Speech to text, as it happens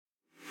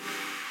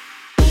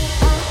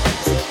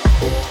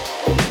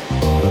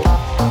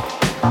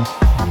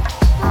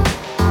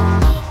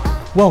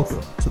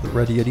Welcome to the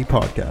Ready Yeti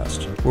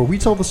Podcast, where we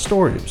tell the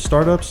story of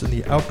startups in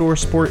the outdoor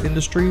sport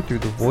industry through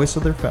the voice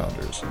of their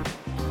founders.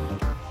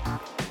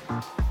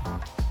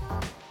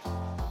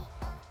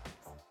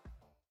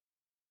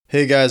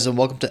 Hey guys, and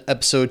welcome to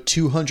episode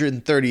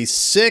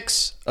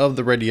 236 of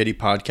the Ready Yeti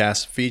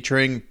Podcast,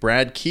 featuring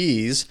Brad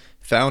Keys,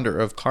 founder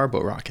of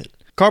CarboRocket.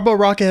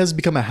 CarboRocket has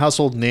become a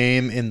household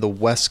name in the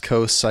West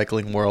Coast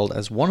cycling world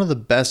as one of the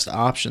best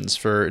options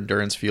for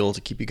endurance fuel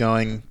to keep you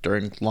going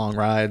during long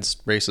rides,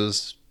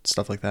 races,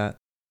 stuff like that.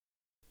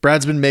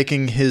 Brad's been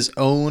making his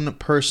own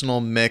personal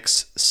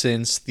mix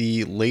since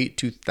the late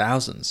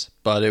 2000s,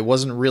 but it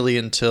wasn't really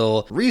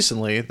until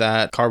recently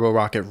that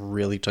CarboRocket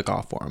really took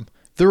off for him.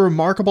 The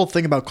remarkable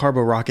thing about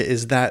CarboRocket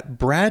is that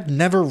Brad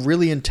never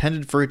really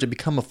intended for it to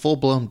become a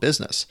full-blown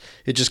business.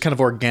 It just kind of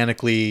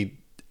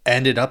organically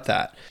ended up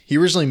that. He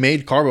originally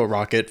made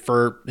CarboRocket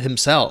for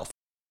himself.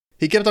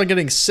 He kept on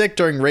getting sick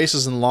during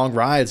races and long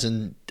rides,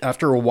 and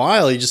after a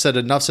while he just said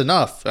enough's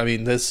enough. I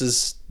mean, this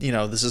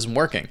isn't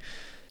working.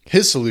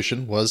 His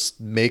solution was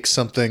make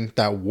something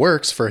that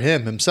works for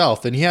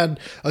himself. And he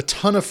had a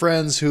ton of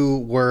friends who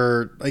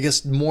were, I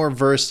guess, more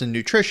versed in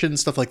nutrition,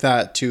 stuff like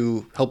that,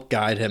 to help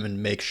guide him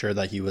and make sure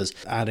that he was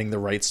adding the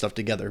right stuff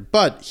together.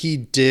 But he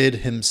did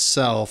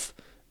himself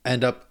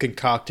end up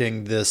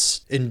concocting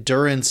this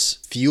endurance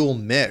fuel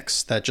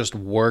mix that just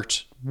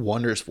worked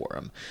wonders for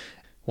him.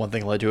 One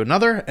thing led to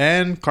another,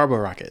 and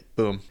CarboRocket,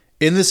 boom.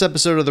 In this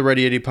episode of the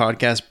Ready Yeti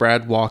Podcast,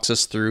 Brad walks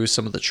us through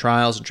some of the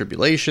trials and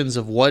tribulations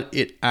of what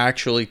it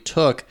actually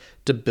took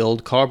to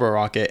build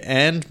CarboRocket,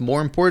 and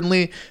more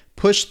importantly,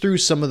 push through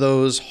some of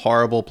those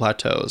horrible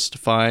plateaus to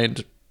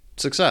find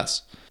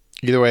success.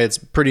 Either way, it's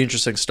a pretty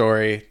interesting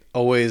story.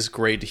 Always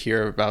great to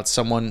hear about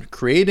someone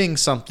creating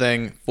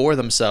something for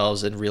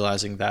themselves and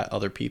realizing that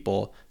other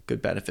people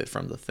could benefit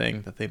from the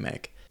thing that they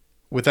make.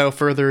 Without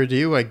further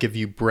ado, I give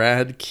you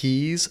Brad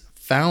Keys,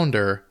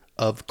 founder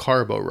of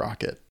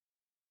CarboRocket.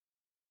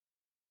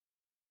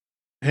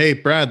 Hey,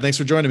 Brad, thanks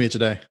for joining me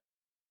today.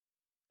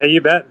 Hey,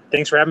 you bet.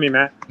 Thanks for having me,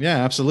 Matt. Yeah,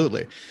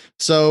 absolutely.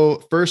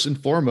 So first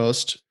and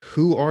foremost,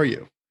 who are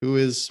you? Who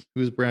is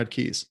Brad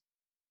Keys?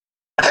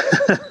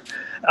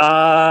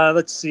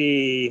 Let's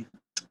see.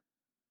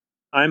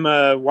 I'm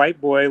a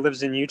white boy,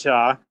 lives in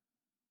Utah,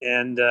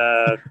 and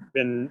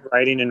been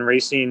riding and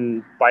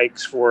racing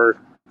bikes for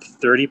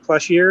 30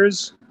 plus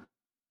years,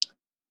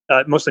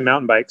 mostly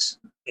mountain bikes,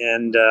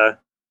 and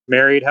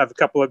married, have a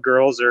couple of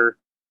girls, are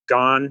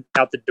gone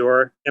out the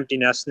door, empty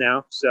nest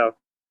now. So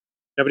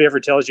nobody ever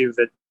tells you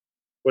that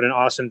what an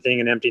awesome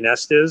thing an empty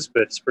nest is,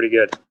 but it's pretty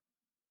good.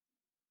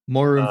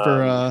 More room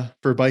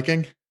for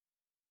biking?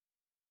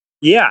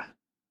 Yeah.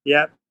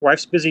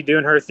 Wife's busy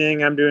doing her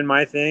thing. I'm doing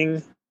my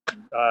thing.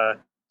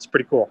 It's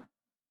pretty cool.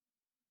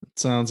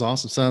 Sounds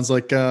awesome. Sounds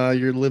like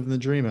you're living the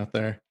dream out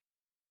there.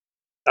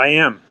 I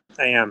am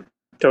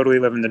totally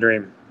living the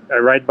dream. I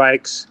ride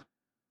bikes,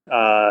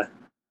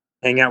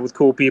 hang out with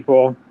cool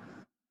people,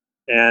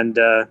 and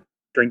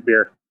drink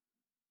beer.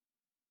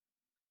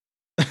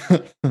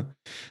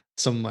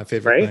 Some of my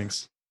favorite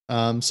things.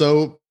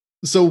 So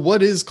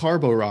what is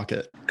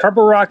CarboRocket?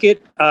 CarboRocket,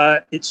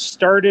 it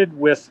started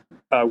with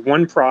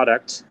one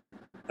product,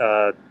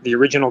 the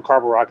original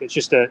CarboRocket.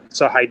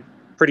 It's a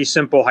pretty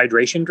simple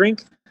hydration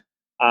drink.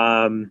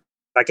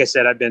 Like I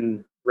said, I've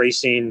been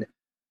racing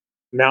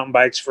mountain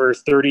bikes for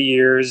 30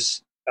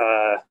 years.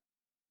 I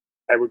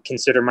would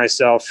consider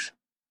myself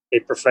a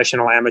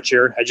professional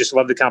amateur. I just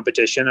love the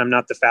competition. I'm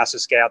not the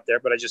fastest guy out there,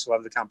 but I just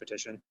love the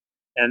competition.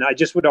 And I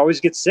just would always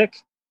get sick,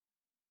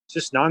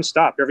 just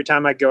nonstop. Every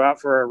time I go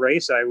out for a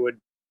race, I would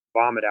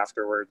vomit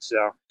afterwards.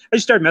 So I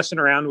just started messing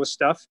around with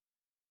stuff.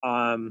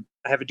 I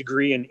have a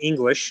degree in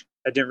English.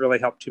 That didn't really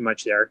help too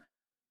much there.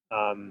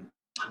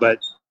 But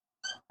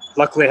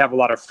luckily I have a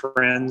lot of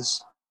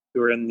friends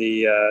who are in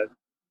the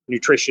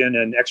nutrition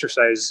and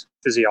exercise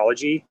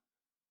physiology.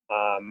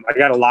 I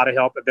got a lot of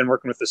help. I've been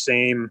working with the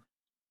same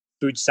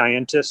food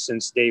scientists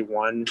since day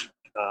one.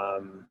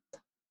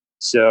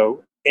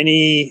 So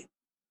any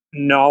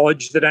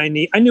knowledge that I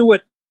knew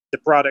what the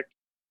product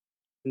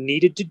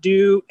needed to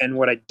do and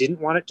what I didn't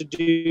want it to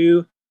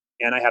do.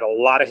 And I had a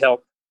lot of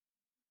help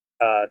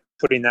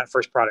putting that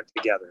first product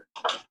together.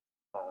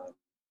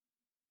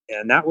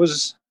 And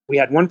we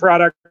had one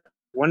product,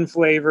 one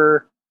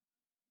flavor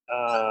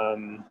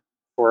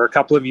for a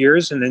couple of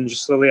years, and then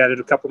just slowly added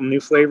a couple of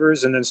new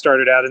flavors, and then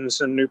started adding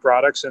some new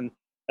products. And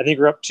I think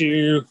we're up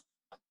to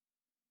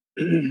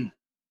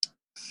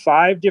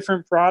 5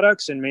 different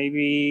products and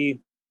maybe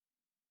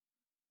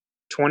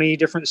 20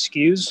 different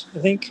SKUs, I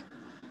think.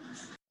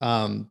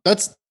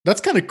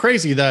 That's kind of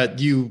crazy that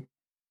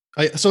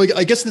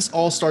I guess this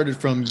all started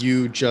from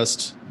you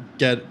just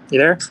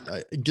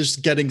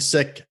getting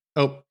sick.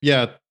 Oh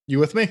yeah. You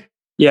with me?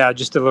 Yeah.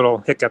 Just a little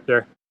hiccup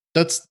there.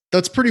 That's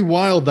pretty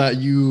wild that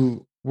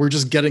you were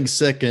just getting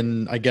sick.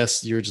 And I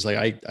guess you're just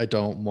like, I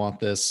don't want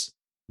this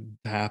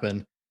to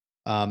happen.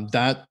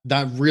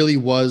 That really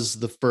was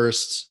the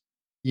first,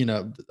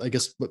 I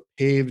guess what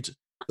paved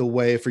the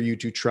way for you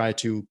to try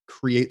to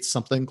create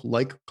something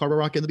like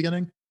CarboRocket in the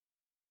beginning.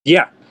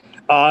 Yeah.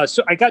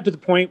 So I got to the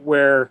point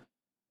where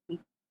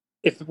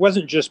if it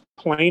wasn't just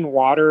plain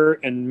water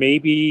and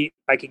maybe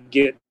I could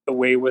get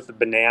away with a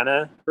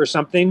banana or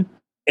something,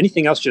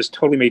 anything else just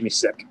totally made me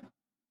sick.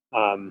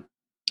 Um,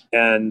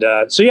 and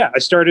so yeah, I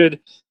started.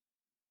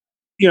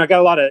 I got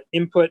a lot of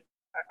input.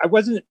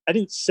 I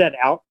didn't set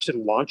out to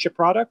launch a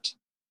product,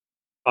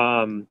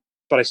 but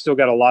I still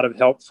got a lot of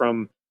help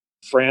from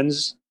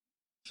friends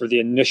for the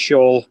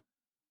initial,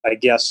 I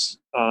guess,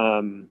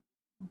 the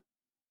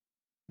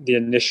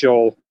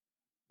initial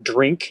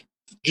drink.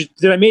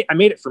 I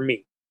made it for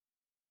me.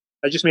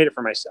 I just made it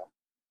for myself,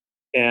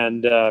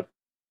 and a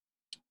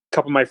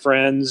couple of my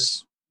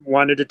friends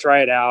wanted to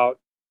try it out,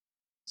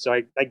 so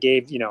I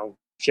gave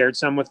shared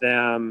some with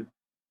them,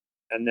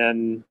 and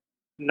then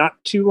not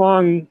too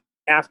long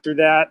after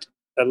that,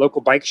 a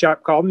local bike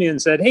shop called me and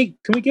said, "Hey,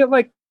 can we get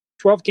like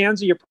 12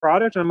 cans of your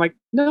product?" And I'm like,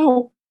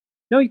 "No,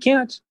 no, you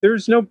can't.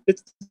 There's no.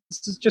 This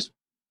is just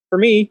for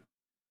me."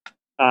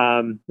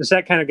 So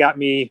that kind of got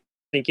me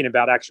thinking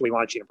about actually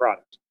launching a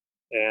product,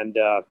 and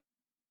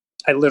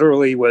I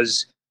literally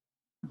was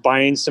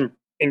buying some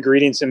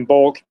ingredients in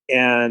bulk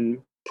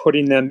and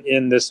putting them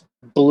in this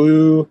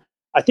blue,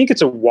 I think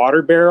it's a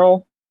water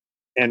barrel,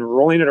 and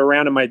rolling it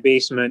around in my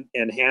basement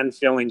and hand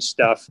filling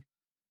stuff.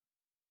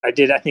 I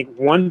did, I think,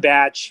 one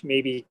batch,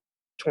 maybe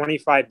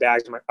 25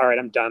 bags. I'm like, all right,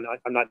 I'm done.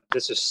 I'm not,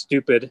 this is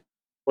stupid.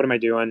 What am I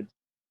doing?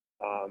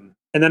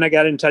 And then I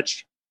got in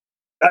touch.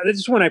 This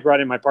is when I brought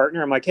in my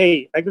partner. I'm like,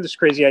 hey, I got this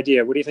crazy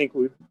idea. What do you think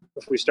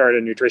if we start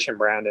a nutrition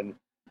brand? And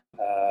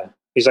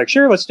he's like,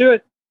 sure, let's do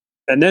it.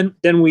 And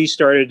then we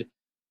started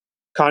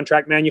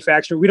contract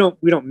manufacturing. We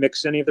don't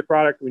mix any of the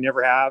product. We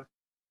never have.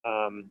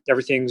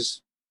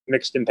 Everything's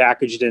mixed and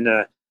packaged in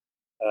a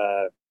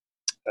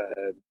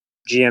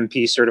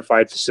GMP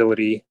certified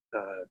facility,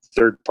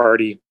 third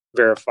party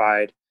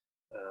verified.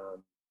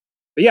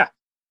 But yeah,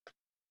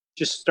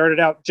 just started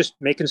out just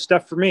making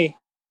stuff for me.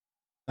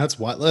 That's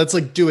what that's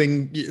like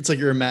doing. It's like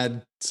you're a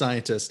mad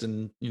scientist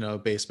in a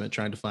basement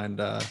trying to find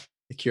a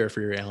cure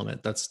for your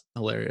ailment. That's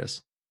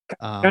hilarious.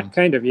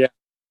 Kind of, yeah,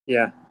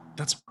 yeah.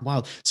 That's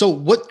wild. So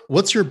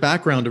what's your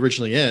background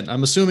originally in?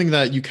 I'm assuming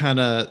that you kind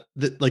of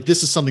like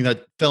this is something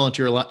that fell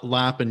into your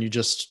lap and you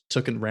just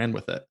took and ran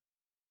with it.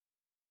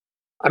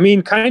 I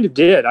mean, kind of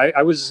did.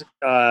 I was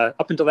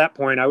up until that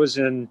point, I was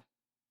in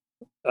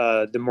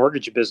the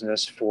mortgage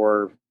business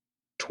for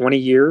 20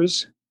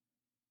 years,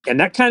 and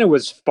that kind of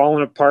was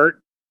falling apart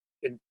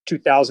in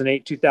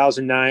 2008,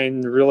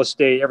 2009. The real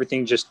estate,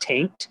 everything just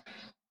tanked,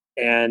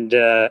 and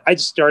I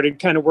started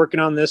kind of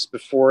working on this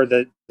before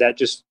that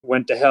just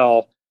went to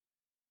hell.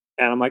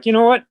 And I'm like, you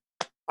know what?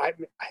 I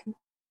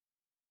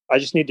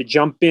just need to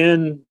jump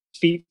in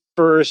feet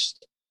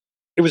first.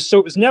 It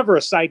was never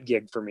a side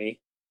gig for me,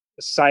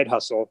 a side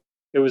hustle.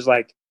 It was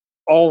like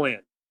all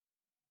in.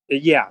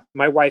 Yeah,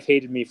 my wife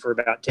hated me for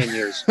about 10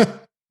 years.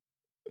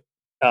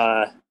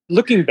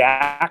 Looking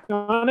back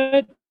on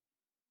it,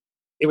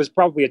 it was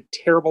probably a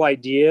terrible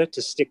idea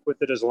to stick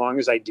with it as long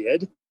as I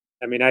did.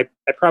 I mean, I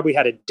probably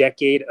had a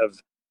decade of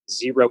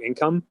zero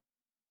income.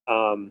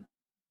 Um,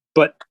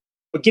 but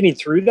getting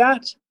through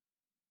that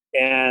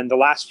and the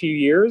last few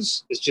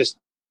years, it's just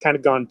kind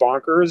of gone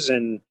bonkers,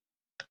 and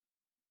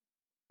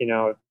you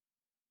know,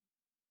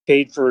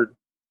 paid for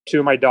two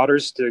of my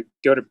daughters to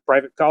go to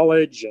private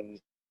college. And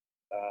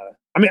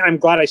I mean, I'm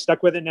glad I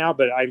stuck with it now,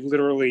 but I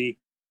literally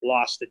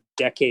lost a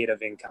decade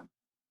of income.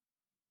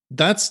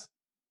 That's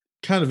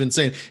kind of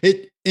insane.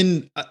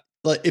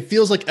 Like it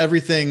feels like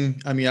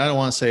everything. I mean, I don't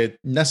want to say it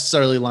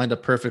necessarily lined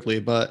up perfectly,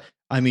 but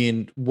I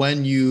mean,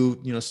 when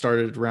you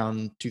started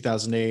around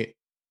 2008,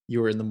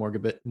 you were in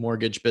the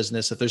mortgage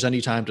business. If there's any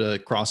time to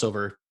cross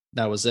over,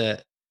 that was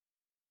it.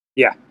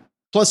 Yeah.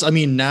 Plus, I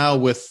mean, now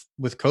with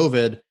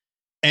COVID,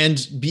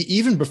 and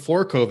even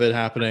before COVID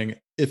happening,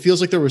 it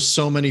feels like there were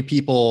so many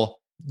people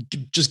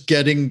just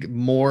getting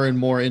more and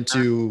more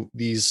into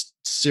these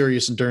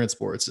serious endurance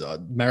sports,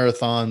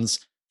 marathons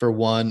for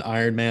one,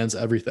 Ironmans,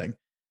 everything.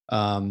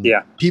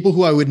 Yeah. People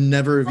who I would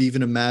never have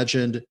even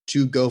imagined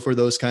to go for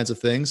those kinds of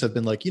things have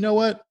been like, you know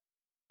what,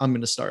 I'm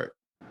going to start.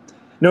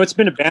 No, it's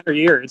been a banner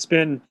year. It's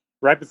been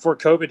right before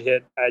COVID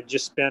hit. I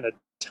just spent a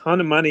ton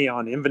of money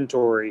on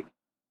inventory,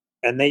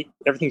 and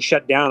everything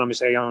shut down. I'm just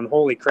saying,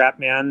 holy crap,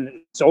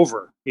 man, it's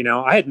over.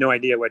 I had no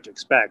idea what to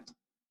expect.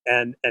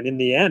 And in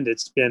the end,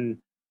 it's been,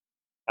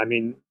 I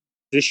mean,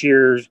 this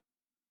year,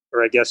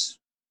 or I guess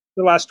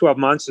the last 12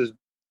 months is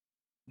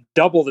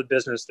double the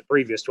business the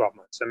previous 12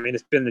 months. I mean,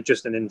 it's been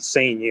just an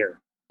insane year.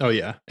 Oh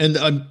yeah. And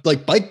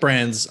like bike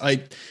brands,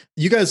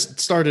 you guys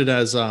started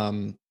as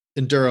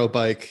enduro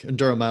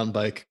mountain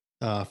bike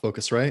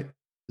focus, right?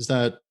 Is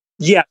that?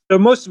 Yeah. So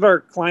most of our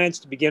clients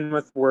to begin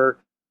with were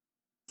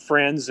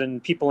friends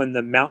and people in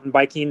the mountain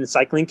biking and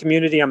cycling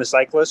community. I'm a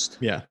cyclist.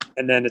 Yeah.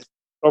 And then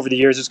over the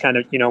years, it's kind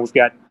of, we've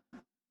got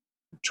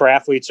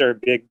triathletes are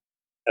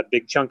a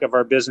big chunk of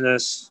our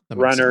business,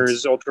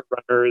 runners, ultra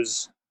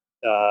runners,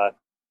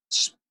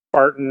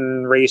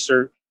 Spartan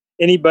racer,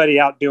 anybody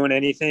out doing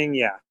anything.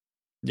 Yeah.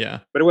 Yeah.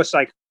 But it was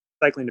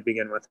cycling to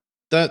begin with.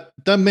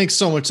 That makes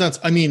so much sense.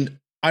 I mean,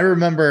 I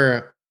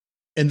remember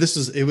and this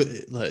is it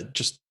was like,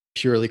 just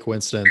purely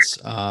coincidence.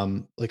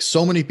 Like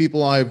so many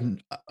people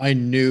I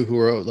knew who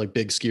were like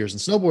big skiers and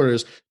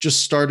snowboarders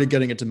just started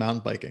getting into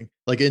mountain biking.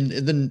 Like and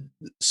then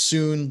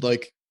soon,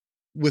 like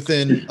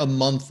within a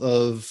month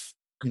of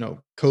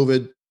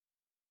COVID,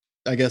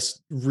 I guess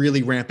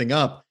really ramping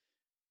up,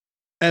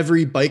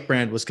 every bike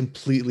brand was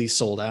completely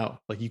sold out.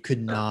 Like you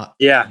could not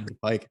Yeah, find a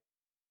bike.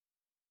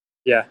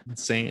 yeah.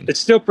 Insane. It's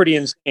still pretty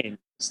insane.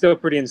 Still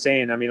pretty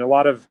insane. I mean, a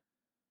lot of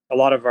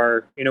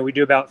our, we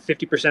do about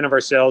 50% of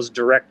our sales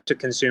direct to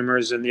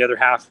consumers and the other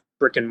half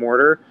brick and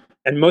mortar.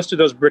 And most of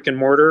those brick and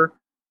mortar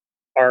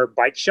are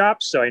bike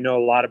shops. So I know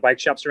a lot of bike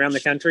shops around the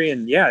country,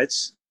 and yeah,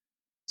 it's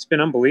been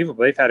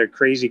unbelievable. They've had a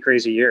crazy,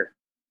 crazy year.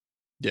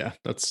 Yeah,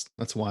 that's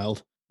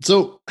wild.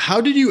 So,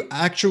 how did you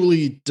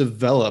actually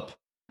develop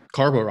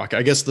Carbo Rocket?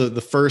 I guess the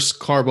first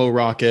Carbo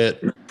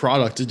Rocket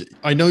product.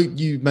 I know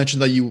you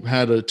mentioned that you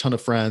had a ton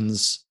of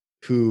friends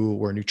who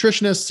were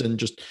nutritionists and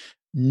just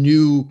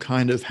knew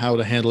kind of how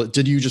to handle it.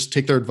 Did you just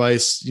take their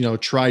advice,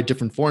 try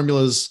different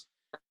formulas?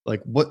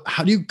 Like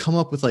how do you come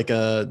up with like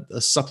a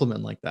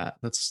supplement like that?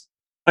 That's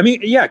I mean,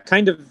 yeah,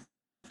 kind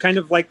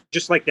of like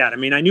just like that. I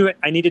mean, I knew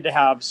I needed to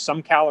have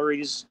some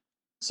calories,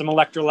 some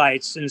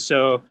electrolytes, and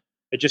so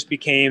it just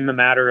became a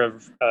matter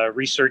of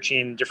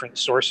researching different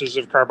sources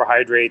of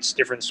carbohydrates,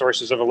 different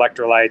sources of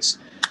electrolytes,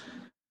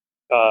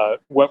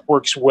 what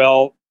works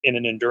well in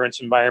an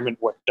endurance environment,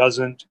 what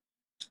doesn't.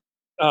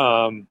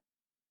 Um,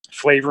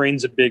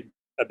 Flavoring's a big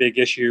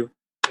issue.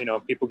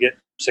 People get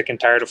sick and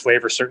tired of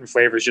flavor. Certain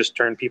flavors just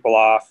turn people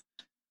off.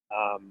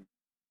 Um,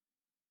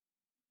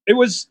 it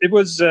was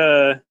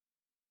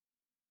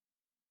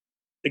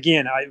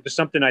again, it was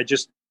something I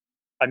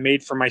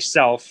made for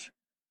myself.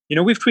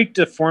 We've tweaked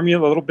the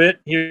formula a little bit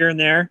here and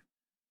there,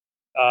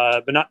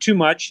 but not too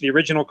much. The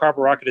original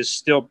Carbo Rocket is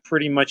still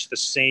pretty much the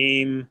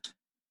same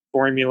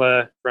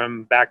formula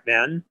from back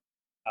then,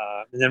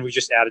 and then we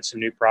just added some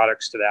new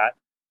products to that.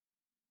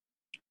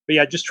 But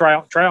yeah, just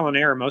trial and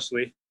error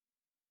mostly.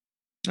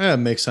 yeah, it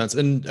makes sense.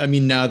 And I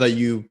mean, now that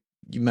you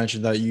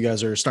mentioned that you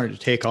guys are starting to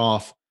take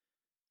off,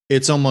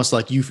 it's almost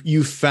like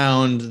you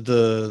found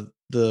the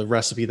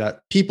recipe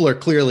that people are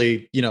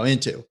clearly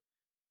into,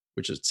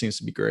 which it seems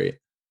to be great.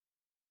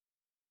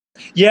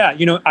 Yeah,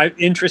 I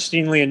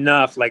interestingly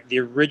enough, like the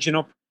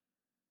original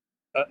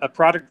a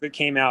product that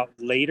came out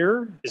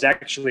later is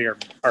actually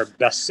our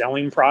best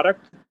selling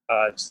product.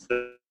 It's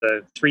the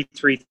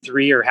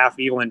 333 or half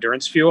evil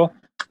endurance fuel.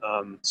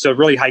 So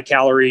really high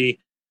calorie,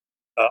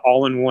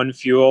 all in one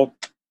fuel.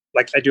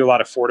 Like I do a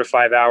lot of 4 to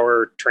 5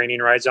 hour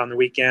training rides on the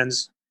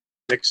weekends,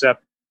 mix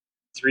up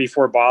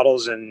 3-4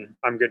 bottles and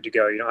I'm good to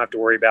go. You don't have to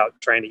worry about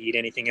trying to eat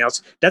anything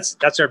else.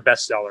 That's our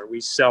best seller.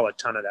 We sell a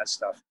ton of that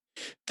stuff.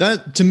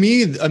 That to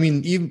me, I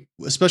mean, even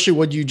especially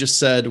what you just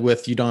said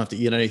with you don't have to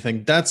eat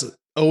anything. That's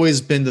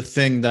always been the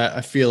thing that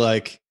I feel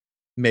like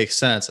makes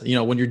sense.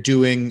 When you're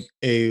doing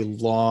a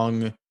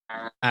long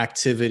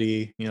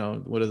activity,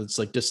 whether it's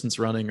like distance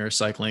running or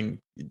cycling,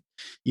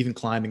 even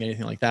climbing,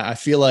 anything like that, I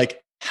feel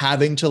like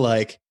having to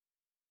like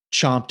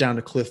chomp down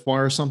a Cliff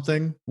Bar or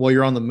something while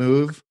you're on the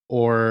move,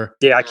 or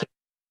Yeah, I can't.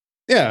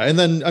 yeah. And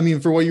then I mean,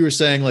 for what you were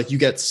saying, like you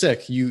get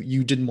sick,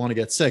 you didn't want to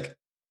get sick.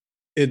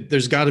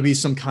 There's got to be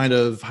some kind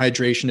of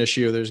hydration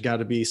issue. There's got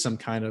to be some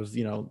kind of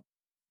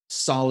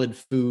solid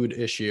food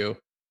issue.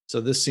 So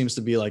this seems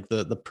to be like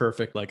the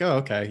perfect, like, oh,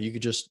 okay, you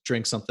could just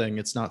drink something.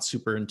 It's not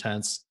super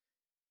intense.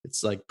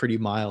 It's like pretty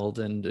mild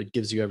and it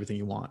gives you everything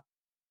you want.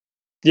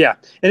 Yeah,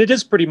 and it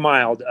is pretty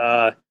mild.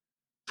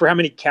 For how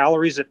many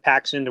calories it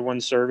packs into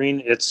one serving,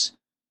 it's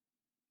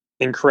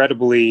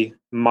incredibly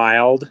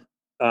mild.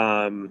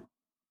 Um,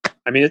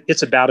 I mean,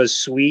 it's about as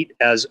sweet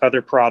as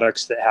other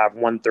products that have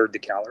 1/3 the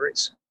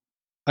calories.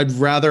 I'd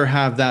rather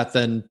have that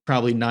than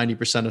probably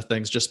 90% of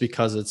things just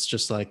because it's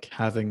just like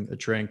having a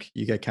drink.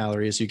 You get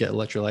calories, you get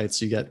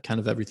electrolytes, you get kind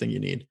of everything you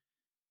need,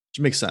 which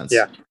makes sense.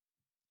 Yeah,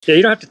 yeah,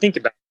 you don't have to think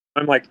about it.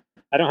 I'm like,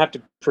 I don't have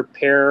to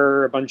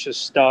prepare a bunch of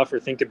stuff or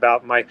think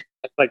about like,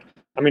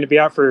 I'm going to be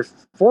out for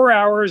 4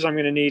 hours. I'm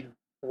going to need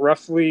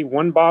roughly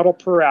 1 bottle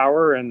per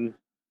hour and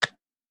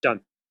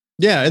done.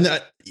 Yeah.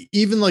 And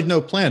even like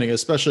no planning,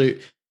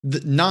 especially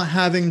not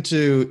having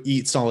to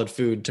eat solid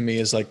food to me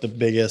is like the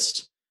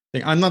biggest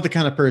thing. I'm not the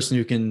kind of person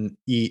who can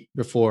eat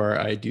before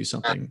I do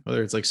something,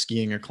 whether it's like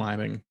skiing or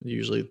climbing,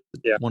 usually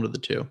Yeah. one of the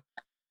two.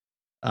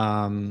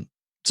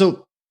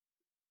 So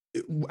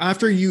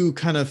after you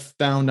kind of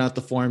found out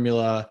the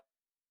formula,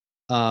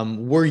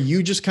 were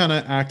you just kind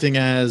of acting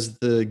as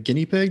the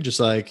guinea pig,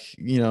 just like,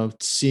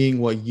 seeing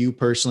what you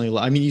personally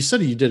I mean, you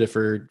said you did it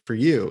for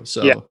you. Yeah.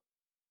 So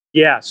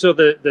Yeah. So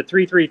the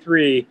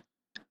 333,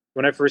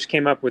 when I first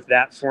came up with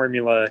that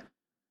formula,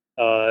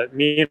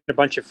 me and a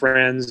bunch of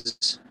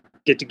friends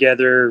get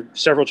together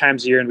several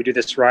times a year and we do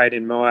this ride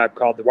in Moab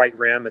called the White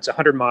Rim. It's a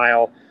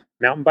 100-mile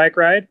mountain bike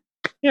ride.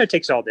 It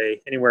takes all day,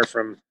 anywhere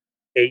from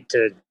 8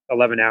 to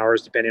 11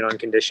 hours, depending on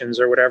conditions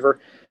or whatever.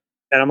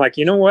 And I'm like,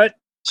 you know what?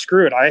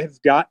 Screw it. I'm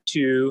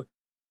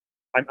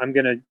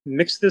going to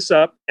mix this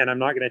up and I'm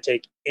not going to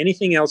take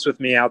anything else with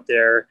me out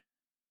there.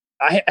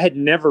 I had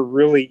never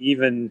really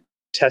even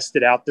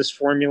tested out this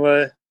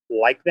formula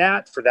like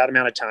that for that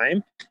amount of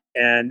time.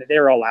 And they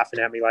were all laughing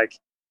at me like,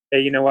 hey,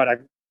 you know what?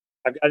 I've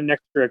got an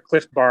extra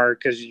Cliff Bar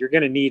because you're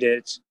going to need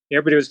it.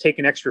 Everybody was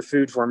taking extra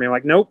food for me. I'm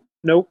like, nope.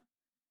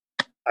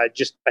 I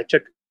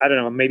took, I don't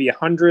know, maybe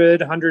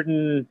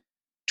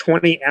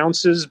 120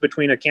 ounces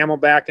between a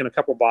Camelback and a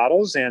couple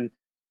bottles. And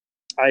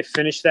I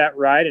finished that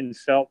ride and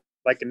felt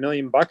like $1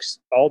 million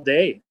all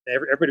day.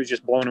 Everybody was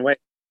just blown away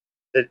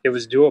that it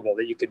was doable,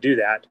 that you could do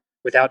that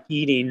without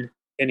eating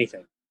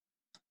anything.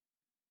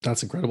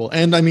 That's incredible.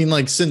 And I mean,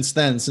 like, since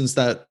then, since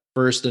that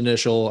first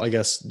initial, I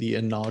guess the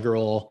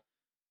inaugural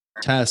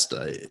test,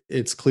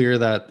 it's clear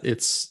that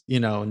it's,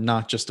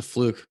 not just a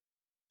fluke.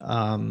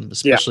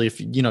 Especially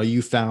if,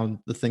 you found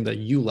the thing that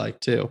you like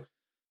too.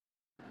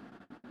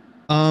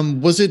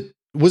 Was it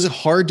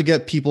hard to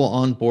get people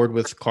on board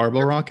with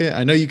Carbo Rocket?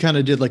 I know you kind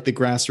of did like the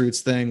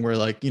grassroots thing where,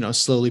 like,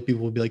 slowly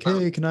people would be like,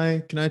 hey, can I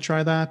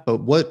try that?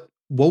 But what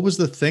was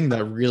the thing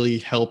that really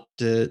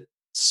helped it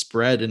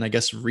spread and I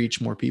guess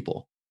reach more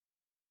people?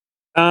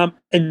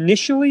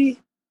 Initially,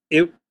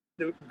 it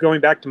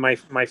going back to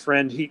my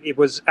friend, it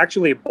was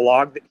actually a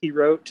blog that he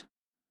wrote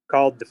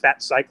called The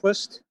Fat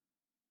Cyclist.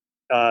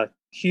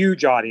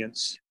 Huge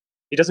audience.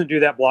 He doesn't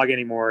do that blog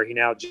anymore. He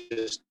now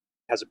just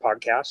has a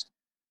podcast,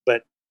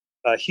 but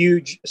a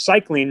huge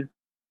cycling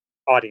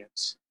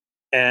audience.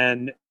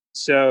 And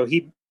so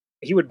he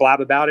would blab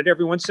about it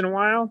every once in a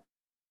while.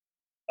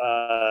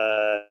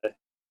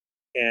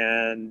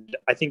 And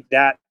I think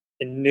that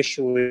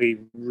initially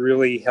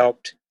really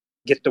helped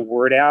get the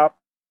word out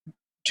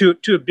to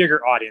a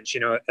bigger audience,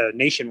 a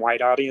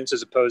nationwide audience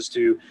as opposed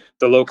to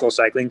the local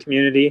cycling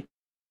community.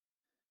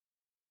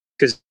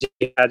 Because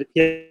he had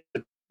a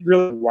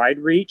really wide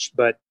reach,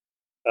 but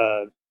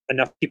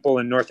enough people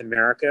in North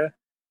America.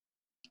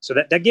 So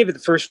that gave it the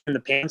first in the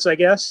pants, I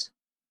guess.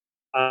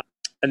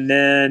 And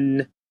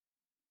then,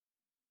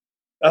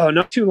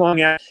 not too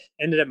long after,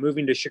 ended up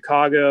moving to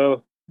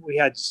Chicago. We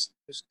had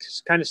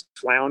kind of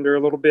flounder a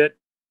little bit.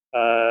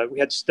 We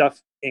had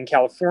stuff in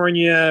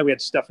California. We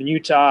had stuff in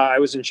Utah. I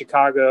was in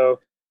Chicago,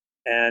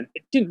 and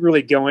it didn't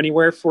really go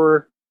anywhere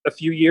for a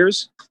few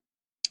years.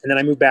 And then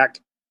I moved back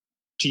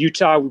to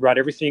Utah. We brought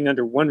everything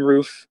under one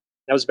roof.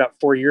 That was about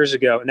 4 years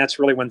ago, and that's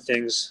really when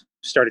things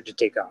started to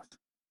take off.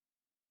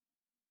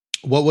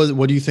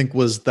 What do you think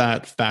was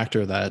that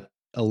factor that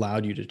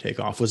allowed you to take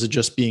off? Was it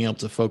just being able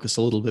to focus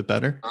a little bit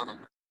better?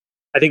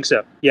 I think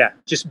so. Yeah.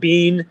 Just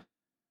being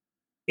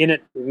in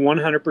it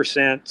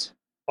 100%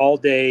 all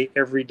day,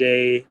 every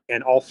day,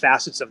 and all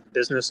facets of the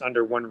business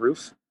under one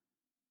roof.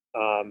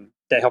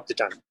 That helped a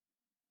ton.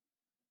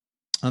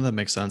 Oh, that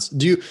makes sense.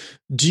 Do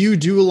you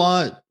do a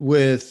lot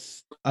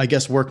with, I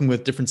guess, working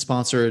with different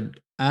sponsored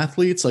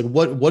athletes? Like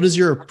what is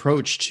your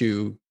approach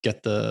to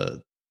get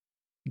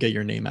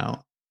your name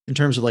out in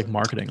terms of like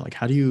marketing? Like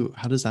how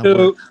does that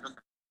work?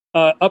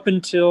 Up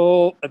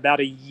until about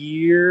a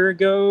year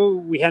ago,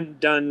 we hadn't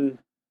done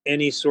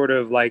any sort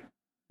of like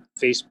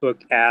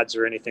Facebook ads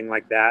or anything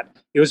like that.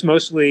 It was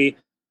mostly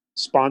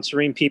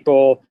sponsoring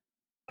people.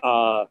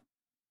 Not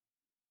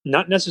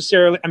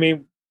necessarily, I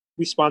mean,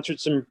 we sponsored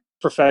some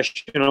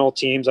professional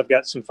teams. I've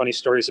got some funny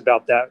stories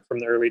about that from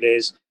the early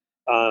days.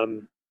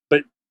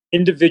 But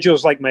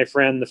individuals like my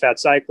friend, the Fat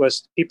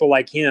Cyclist, people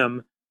like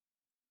him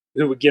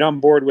who would get on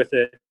board with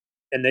it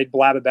and they'd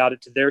blab about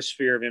it to their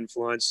sphere of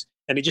influence.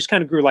 And it just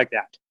kind of grew like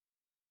that.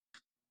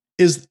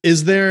 Is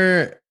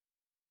there,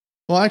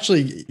 well,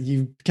 actually,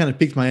 you kind of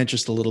piqued my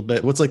interest a little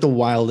bit. What's like the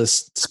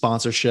wildest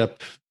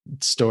sponsorship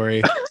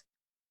story?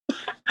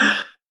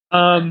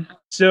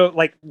 So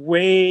like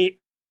the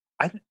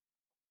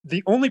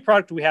only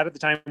product we had at the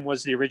time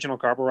was the original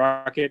Carbo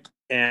Rocket,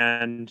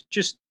 and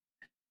just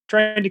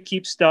trying to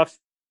keep stuff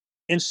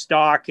in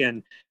stock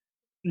and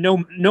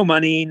no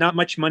money, not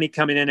much money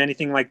coming in,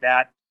 anything like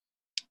that.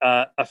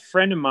 A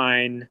friend of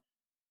mine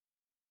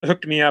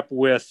hooked me up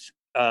with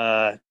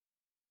now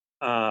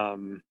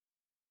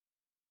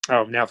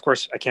of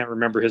course I can't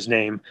remember his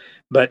name,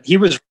 but he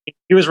was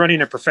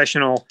running a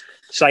professional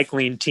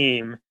cycling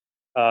team.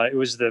 It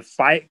was the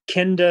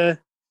Kenda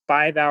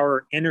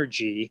 5-hour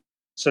energy.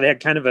 So they had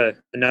kind of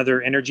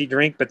another energy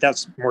drink, but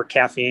that's more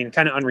caffeine,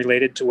 kind of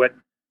unrelated to what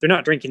they're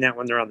not drinking that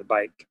when they're on the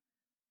bike.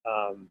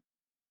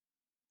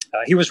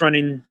 He was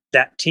running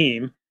that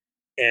team,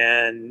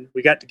 and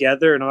we got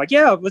together, and I'm like,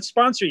 yeah, let's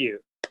sponsor you.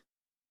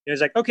 He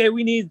was like, okay,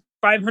 we need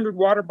 500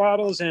 water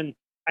bottles, and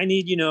I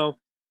need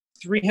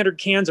 300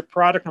 cans of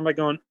product. I'm like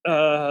going,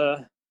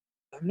 I'm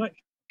not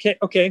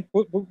okay.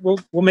 We'll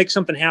make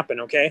something happen.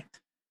 Okay.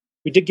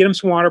 We did get him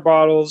some water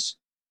bottles,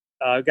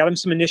 got him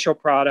some initial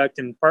product,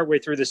 and partway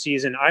through the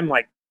season, I'm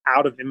like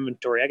out of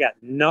inventory. I got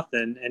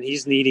nothing, and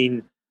he's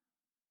needing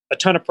a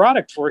ton of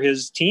product for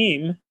his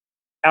team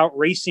out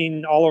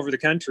racing all over the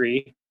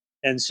country.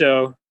 And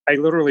so I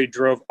literally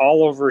drove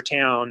all over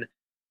town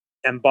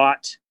and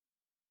bought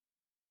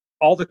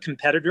all the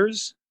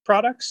competitors'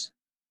 products.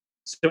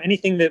 So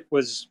anything that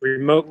was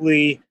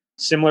remotely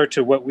similar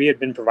to what we had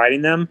been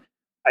providing them,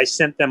 I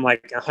sent them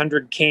like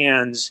 100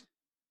 cans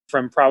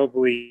from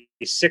probably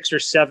 6 or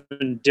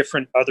 7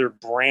 different other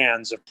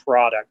brands of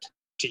product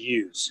to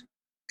use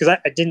because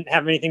I didn't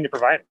have anything to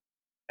provide him.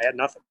 I had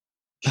nothing.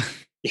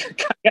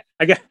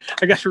 I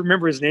got to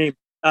remember his name.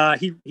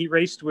 He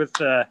raced with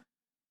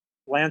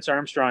Lance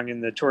Armstrong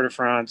in the Tour de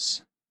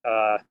France.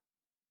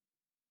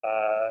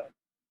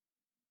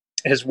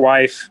 His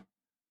wife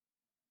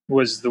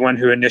was the one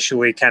who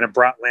initially kind of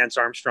brought Lance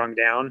Armstrong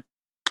down.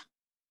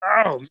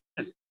 Oh,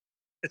 man.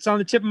 It's on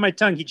the tip of my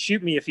tongue. He'd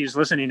shoot me if he was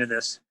listening to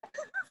this.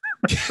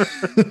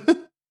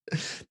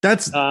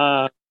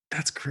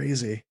 That's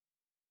crazy.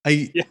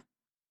 Yeah.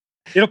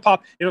 It'll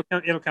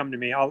come to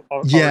me. I'll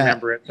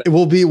remember it. But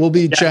we'll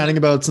be chatting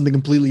about something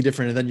completely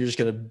different, and then you're just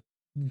gonna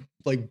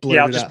like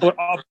blurt it out.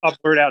 I'll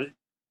blurt out.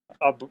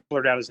 I'll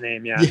blurt out his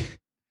name. Yeah.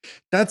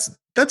 That's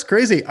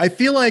crazy. I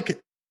feel like,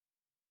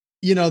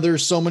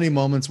 there's so many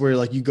moments where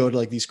like you go to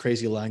like these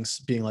crazy lengths,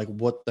 being like,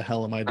 "What the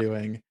hell am I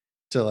doing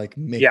to like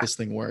make this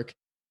thing work?"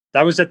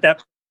 I was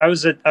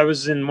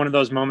in one of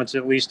those moments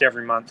at least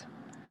every month.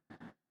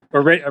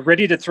 We're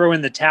ready to throw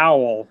in the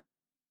towel.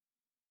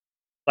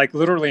 Like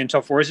literally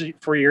until 4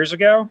 years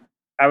ago,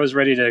 I was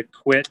ready to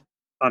quit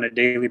on a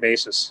daily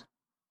basis.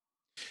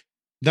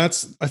 I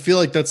feel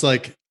like that's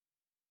like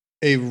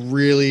a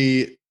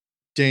really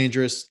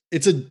dangerous,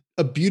 it's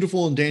a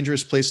beautiful and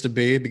dangerous place to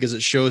be because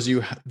it shows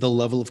you the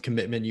level of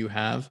commitment you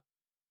have.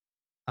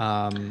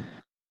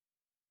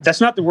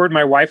 That's not the word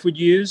my wife would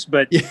use,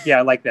 but yeah,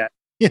 I like that.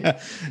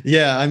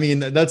 Yeah. I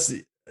mean,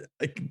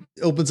 it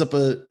opens up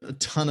a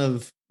ton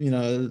of,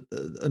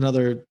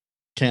 another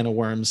can of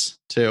worms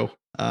too.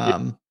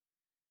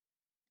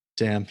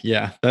 Damn.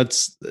 Yeah.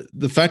 That's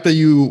the fact that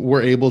you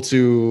were able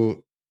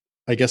to,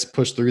 I guess,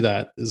 push through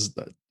that is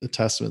a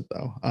testament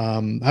though.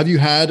 Have you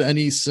had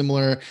any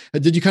similar,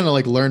 did you kind of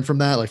like learn from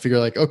that? Like figure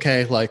like,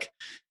 okay, like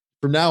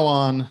from now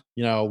on,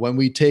 when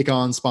we take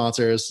on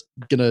sponsors,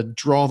 gonna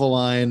draw the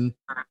line,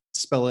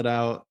 spell it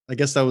out. I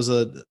guess that was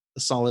a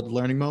solid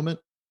learning moment.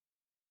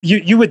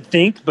 You would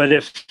think, but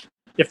if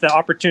the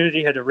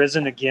opportunity had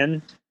arisen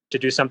again to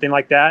do something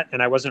like that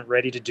and I wasn't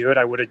ready to do it,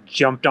 I would have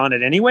jumped on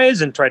it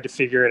anyways and tried to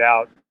figure it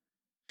out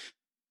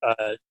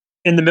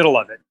in the middle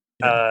of it.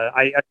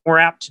 I'm more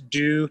apt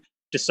to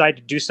decide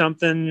to do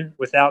something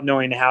without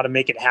knowing how to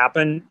make it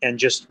happen and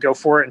just go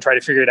for it and try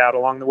to figure it out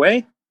along the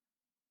way.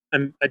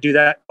 I do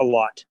that a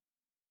lot.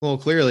 Well,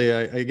 clearly,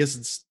 I guess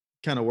it's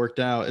kind of worked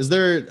out. Is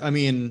there, I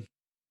mean,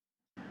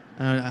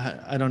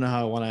 I don't know how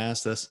I want to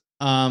ask this.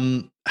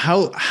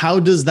 How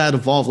does that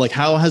evolve? Like,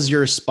 how has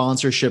your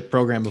sponsorship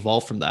program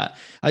evolved from that?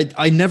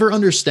 I never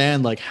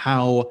understand like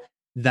how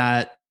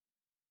that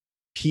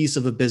piece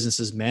of a business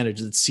is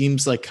managed. It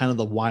seems like kind of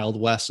the Wild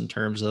West in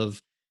terms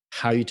of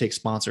how you take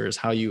sponsors,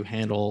 how you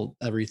handle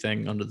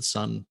everything under the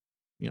sun,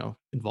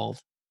 involved.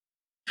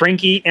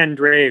 Frankie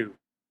Andreu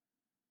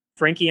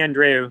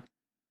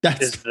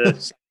That's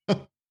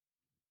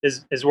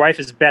is his wife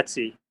is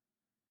Betsy.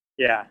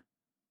 Yeah.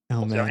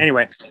 Oh man. So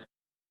anyway,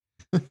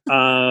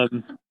 I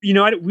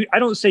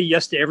don't say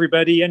yes to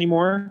everybody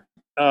anymore.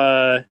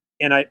 And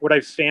what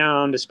I've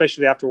found,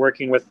 especially after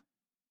working with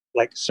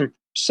like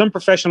some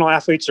professional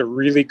athletes are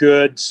really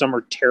good, some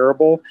are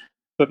terrible,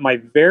 but my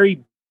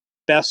very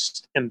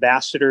best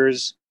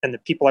ambassadors and the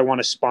people I want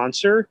to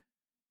sponsor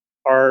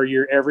are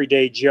your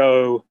everyday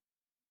Joe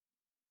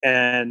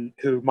and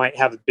who might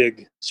have a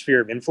big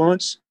sphere of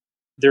influence.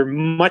 They're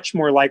much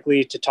more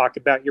likely to talk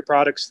about your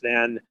products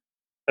than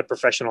a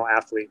professional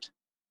athlete.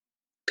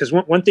 Because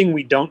one thing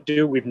we don't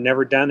do, we've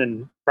never done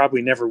and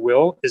probably never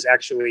will, is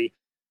actually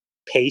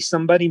pay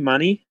somebody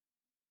money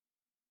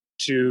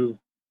and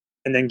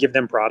then give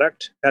them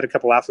product. I had a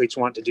couple athletes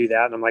want to do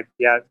that. And I'm like,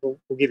 yeah, we'll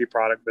give you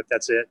product, but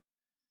that's it.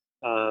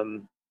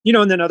 And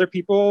then other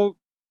people,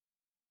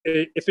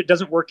 if it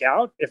doesn't work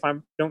out, if I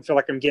don't feel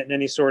like I'm getting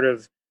any sort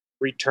of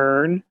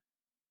return,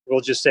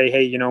 we'll just say,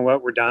 hey, you know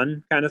what, we're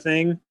done kind of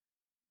thing.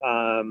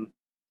 I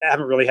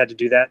haven't really had to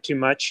do that too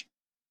much.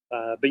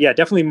 But yeah,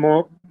 definitely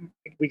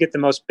we get the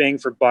most bang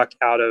for buck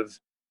out of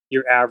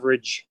your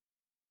average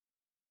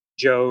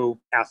Joe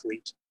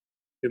athlete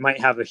who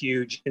might have a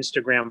huge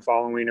Instagram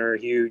following or a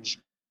huge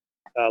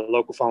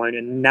local following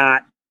and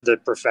not the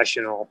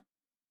professional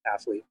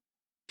athlete.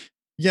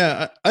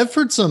 Yeah, I've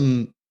heard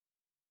some,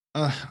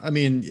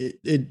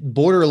 it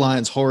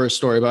borderlines horror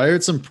story, but I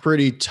heard some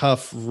pretty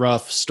tough,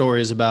 rough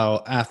stories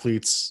about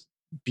athletes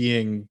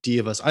being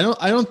divas.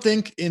 I don't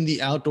think in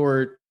the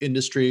outdoor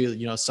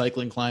industry,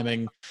 cycling,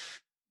 climbing,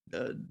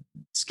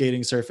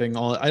 skating,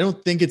 surfing, I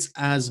don't think it's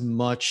as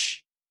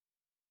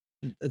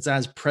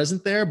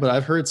present there, but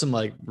I've heard some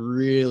like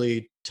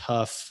really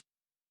tough,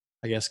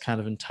 I guess,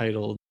 kind of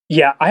entitled.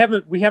 Yeah, I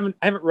haven't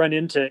run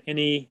into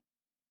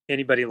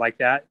anybody like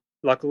that,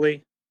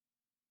 luckily.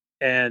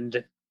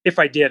 And if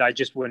I did, I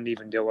just wouldn't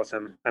even deal with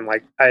them. I'm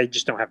like, I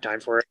just don't have time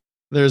for it.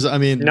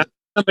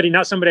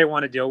 Not somebody I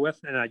want to deal with,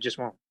 and I just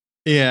won't.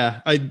 Yeah,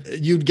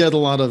 you'd get a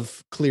lot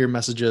of clear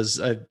messages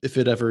if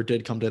it ever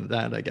did come to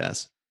that, I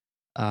guess.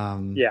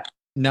 Yeah.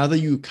 Now that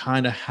you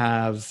kind of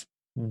have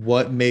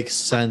what makes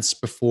sense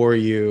before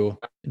you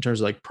in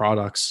terms of like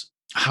products,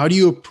 how do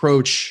you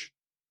approach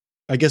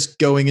I guess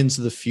going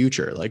into the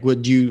future? Like, are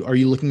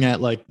you looking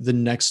at like the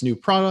next new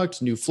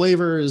product, new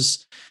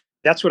flavors?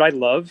 That's what I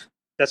love.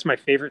 That's my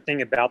favorite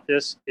thing about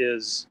this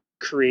is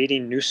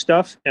creating new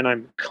stuff, and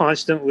I'm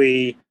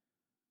constantly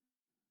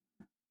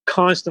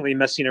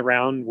messing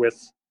around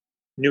with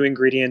new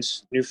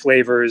ingredients, new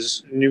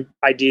flavors, new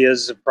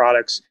ideas of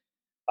products.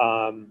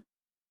 Um,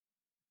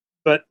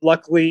 but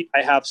luckily,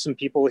 I have some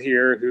people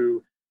here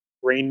who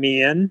rein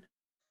me in,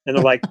 and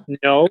they're like,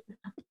 "No,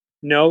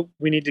 no,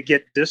 we need to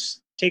get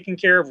this taken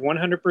care of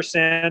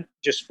 100%.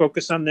 Just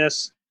focus on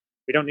this.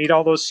 We don't need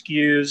all those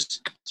SKUs."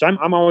 So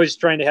I'm always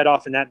trying to head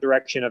off in that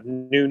direction of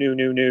new, new,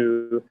 new,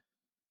 new.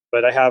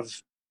 But I have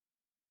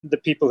the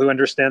people who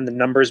understand the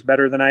numbers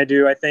better than I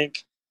do, I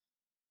think,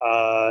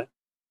 uh,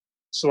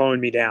 slowing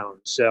me down.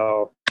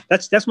 So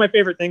that's my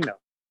favorite thing, though.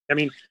 I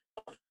mean,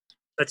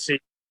 let's see.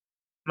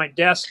 My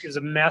desk is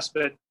a mess,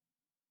 but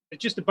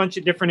it's just a bunch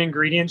of different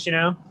ingredients.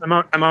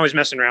 I'm always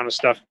messing around with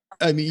stuff.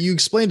 I mean, you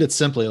explained it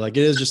simply. Like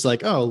it is just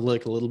like, oh,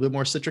 like a little bit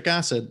more citric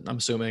acid, I'm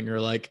assuming, or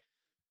like,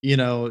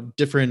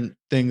 different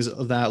things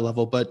of that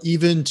level. But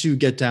even to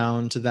get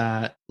down to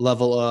that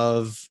level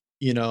of,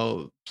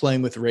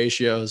 playing with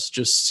ratios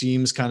just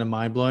seems kind of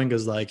mind blowing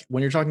because like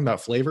when you're talking about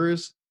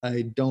flavors,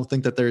 I don't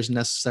think that there's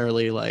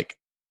necessarily like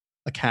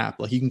a cap.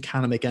 Like you can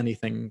kind of make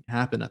anything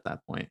happen at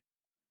that point.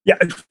 Yeah,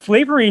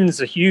 flavoring is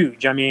a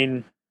huge. I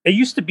mean, it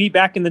used to be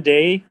back in the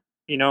day.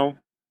 You know,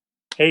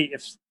 hey,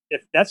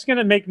 if that's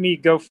gonna make me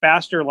go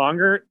faster,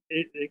 longer,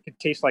 it could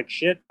taste like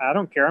shit. I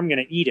don't care. I'm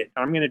gonna eat it.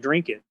 I'm gonna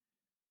drink it.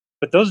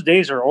 But those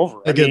days are over.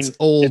 It gets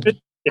old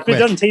if it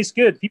doesn't taste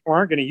good, people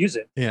aren't gonna use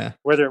it, Yeah.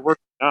 whether it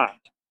works or not.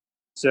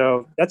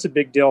 So that's a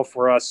big deal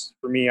for us.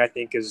 For me, I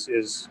think is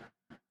it's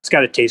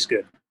got to taste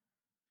good. Not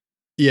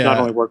Yeah.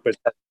 only work, but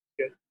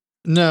good.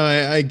 No,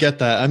 I get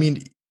that. I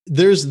mean,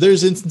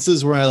 there's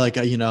instances where I like,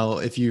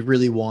 if you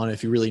really want,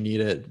 if you really need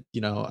it,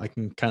 I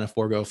can kind of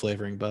forego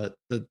flavoring. But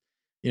if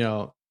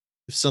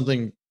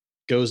something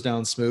goes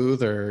down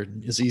smooth or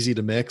is easy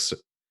to mix,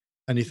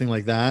 anything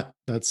like that,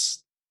 I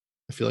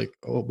feel like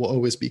will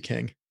always be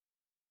king.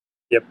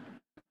 Yep.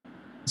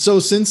 So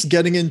since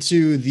getting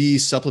into the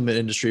supplement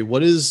industry,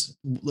 what is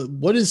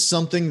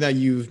something that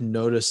you've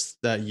noticed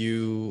that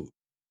you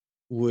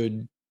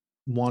would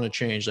want to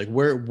change? Like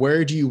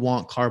where do you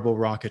want Carbo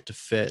Rocket to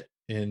fit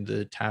in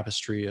the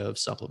tapestry of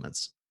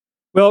supplements?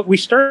 Well, we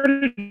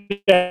started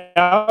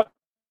out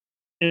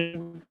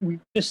and we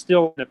are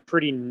still in a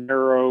pretty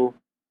narrow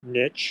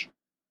niche.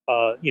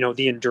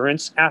 The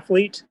endurance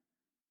athlete.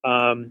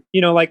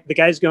 Like the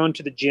guys going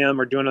to the gym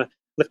or doing a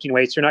lifting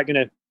weights, they're not going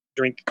to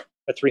drink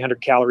a 300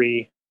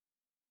 calorie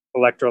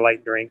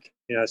electrolyte drink.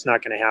 It's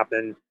not going to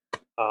happen.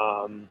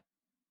 Um,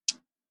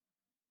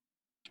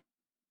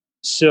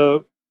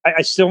 so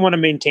I still want to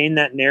maintain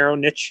that narrow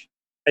niche.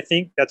 I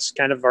think that's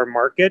kind of our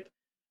market.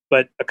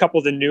 But a couple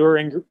of the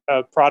newer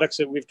products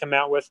that we've come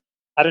out with,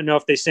 I don't know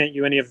if they sent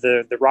you any of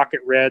the Rocket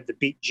Red, the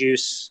Beet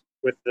Juice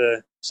with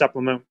the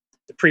supplement,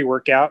 the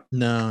pre-workout.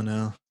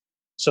 No.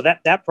 So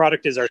that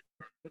product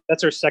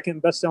that's our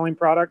second best-selling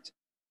product,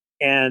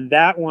 and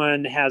that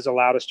one has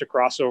allowed us to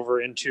cross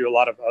over into a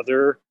lot of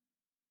other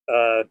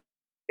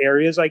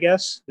areas, I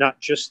guess, not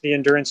just the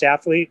endurance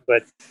athlete,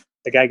 but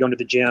the guy going to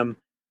the gym.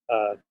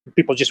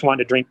 People just want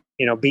to drink,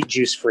 beet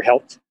juice for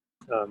health.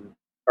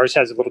 Ours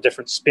has a little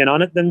different spin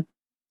on it than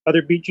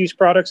other beet juice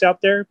products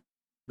out there,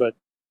 but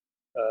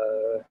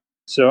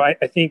so I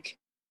think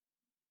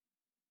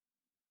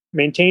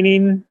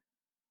maintaining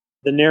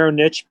the narrow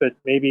niche, but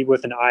maybe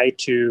with an eye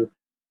to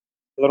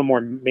a little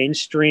more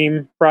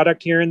mainstream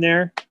product here and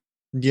there.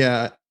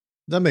 Yeah,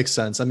 that makes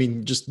sense. I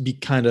mean, just be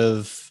kind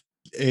of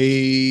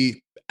a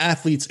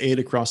athlete's aid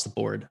across the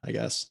board, I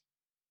guess.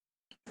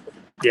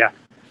 Yeah.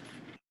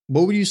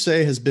 What would you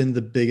say has been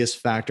the biggest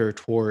factor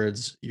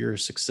towards your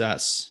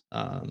success,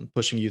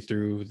 pushing you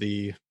through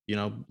the,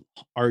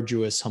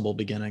 arduous, humble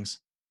beginnings?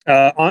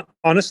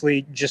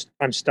 Honestly, just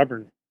I'm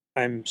stubborn.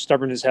 I'm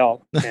stubborn as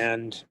hell,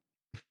 and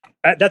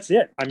that's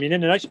it. I mean,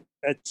 in a nutshell,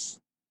 that's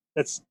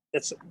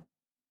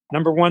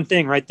number one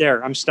thing right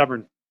there. I'm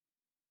stubborn.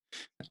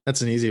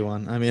 That's an easy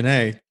one. I mean,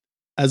 hey,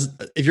 as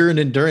if you're an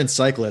endurance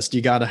cyclist,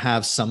 you got to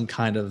have some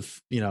kind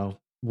of,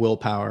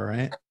 willpower,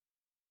 right?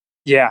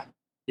 Yeah.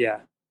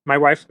 My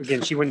wife,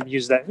 again, she wouldn't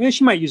use that.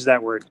 She might use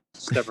that word,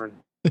 stubborn.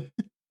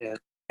 Yeah.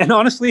 And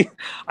honestly,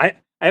 I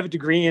have a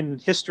degree in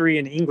history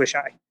and English.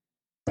 I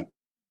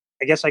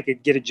guess I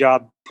could get a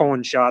job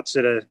pulling shots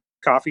at a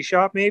coffee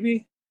shop,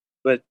 maybe,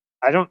 but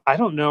I don't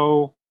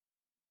know.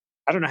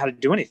 I don't know how to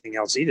do anything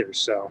else either.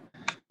 So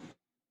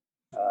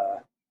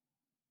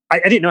I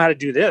didn't know how to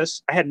do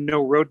this. I had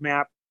no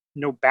roadmap,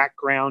 no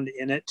background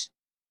in it.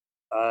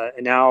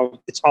 And now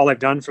it's all I've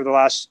done for the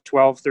last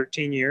 12,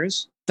 13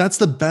 years. That's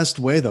the best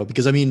way though,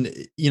 because I mean,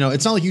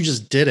 it's not like you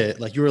just did it.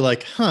 Like you were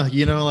like,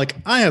 like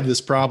I have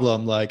this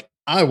problem. Like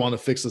I want to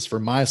fix this for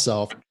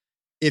myself.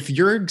 If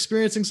you're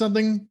experiencing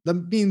something, that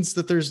means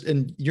that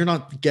and you're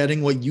not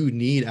getting what you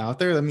need out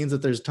there. That means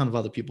that there's a ton of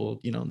other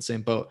people, in the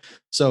same boat.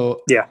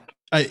 So yeah,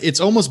 it's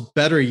almost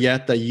better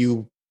yet that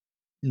you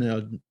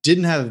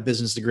didn't have a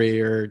business degree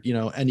or,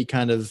 any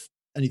kind of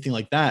anything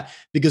like that,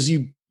 because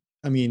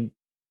I mean,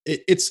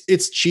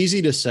 it's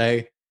cheesy to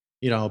say,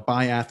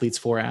 by athletes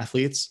for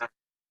athletes,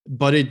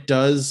 but it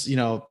does,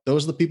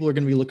 those are the people who are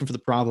going to be looking for the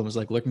problems,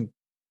 like looking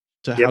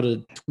to how Yep.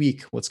 to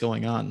tweak what's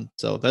going on.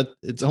 So that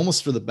it's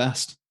almost for the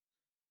best.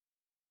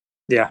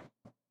 Yeah.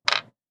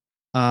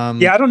 Um,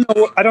 Yeah. I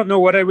don't know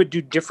what I would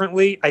do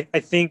differently. I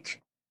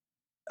think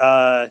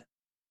uh,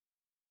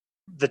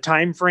 the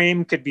time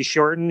frame could be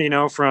shortened,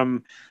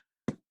 from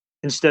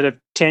instead of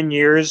 10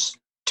 years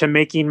to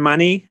making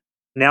money.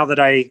 Now that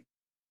I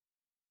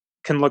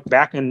can look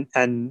back and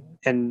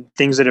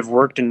things that have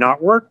worked and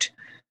not worked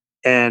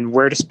and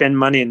where to spend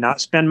money and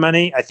not spend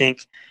money, I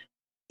think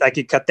I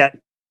could cut that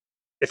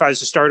if I was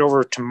to start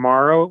over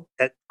tomorrow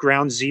at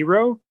ground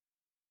zero,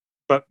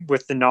 but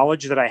with the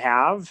knowledge that I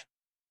have,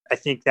 I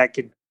think that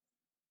could,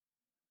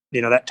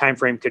 that time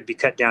frame could be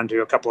cut down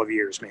to a couple of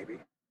years maybe.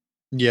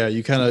 yeah,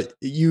 you kind of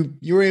you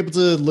were able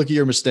to look at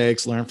your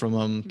mistakes, learn from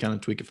them, kind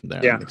of tweak it from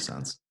there. That Yeah. makes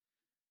sense.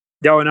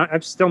 No, and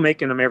I'm still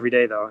making them every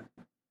day though.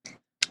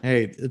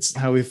 Hey, it's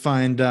how we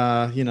find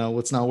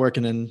what's not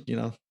working and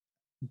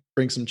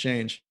bring some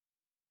change.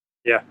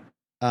 Yeah.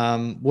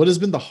 What has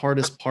been the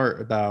hardest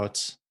part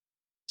about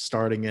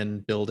starting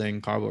and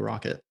building Carbo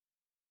Rocket?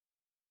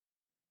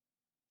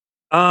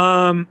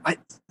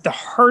 The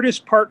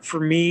hardest part for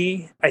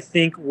me, I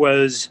think,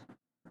 was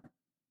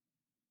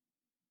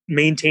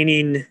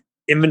maintaining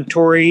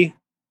inventory,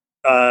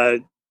 uh,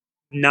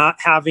 not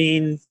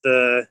having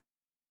the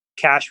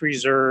cash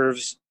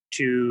reserves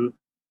to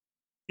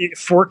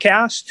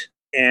forecast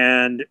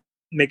and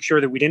make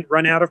sure that we didn't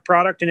run out of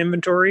product and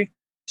inventory,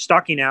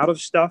 stocking out of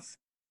stuff,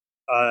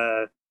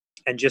 uh,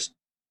 and just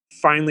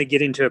finally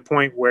getting to a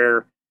point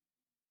where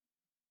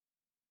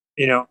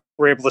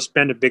we're able to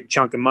spend a big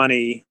chunk of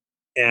money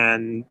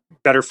and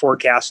better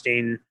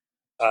forecasting,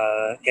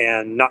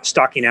 and not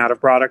stocking out of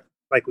product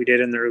like we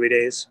did in the early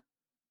days.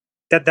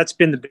 That's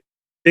been the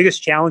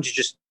biggest challenge, is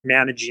just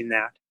managing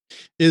that.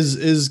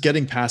 Is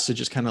getting past it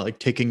just kind of like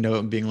taking note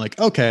and being like,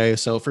 okay,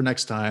 so for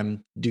next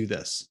time, do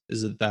this.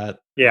 Is it that?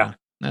 Yeah.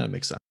 That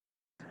makes sense.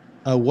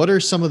 What are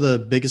some of the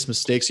biggest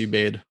mistakes you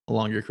made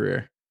along your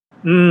career?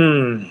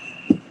 Mm.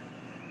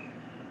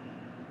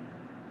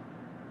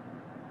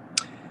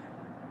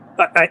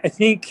 I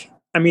think,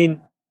 I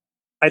mean,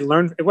 I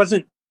learned it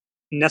wasn't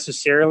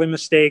necessarily a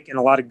mistake, and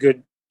a lot of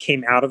good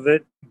came out of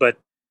it. But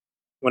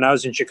when I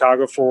was in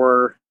Chicago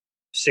for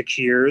 6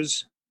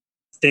 years,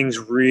 things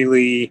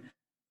really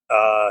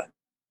uh,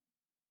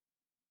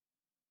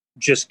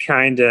 just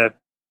kind of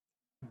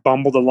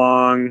bumbled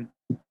along.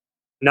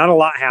 Not a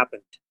lot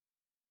happened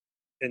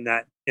in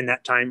that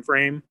time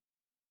frame.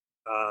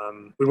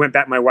 We went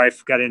back. My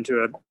wife got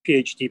into a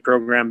PhD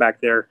program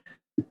back there,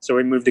 so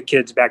we moved the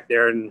kids back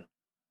there, and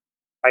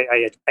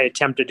I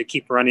attempted to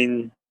keep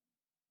running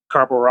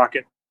Carbo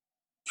Rocket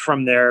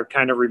from there,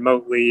 kind of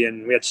remotely,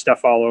 and we had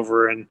stuff all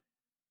over, and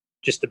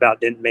just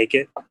about didn't make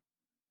it.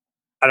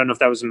 I don't know if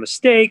that was a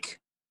mistake.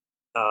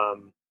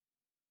 Um,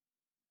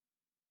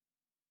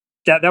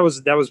 that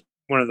was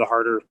one of the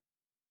harder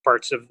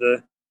parts of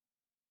the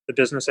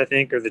business, I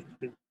think, or the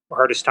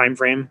hardest time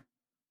frame.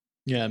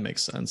 Yeah, it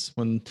makes sense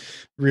when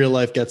real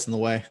life gets in the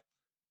way.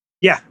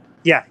 Yeah,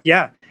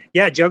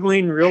 yeah.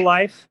 Juggling real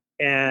life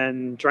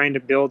and trying to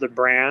build a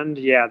brand.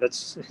 Yeah,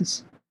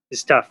 it's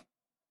tough.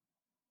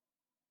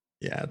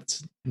 Yeah,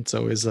 it's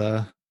always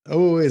a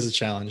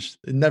challenge.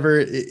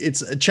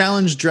 It's a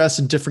challenge dressed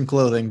in different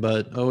clothing,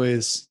 but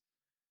always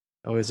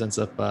ends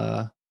up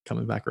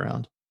coming back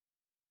around.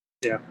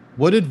 Yeah.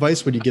 What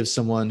advice would you give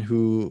someone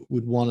who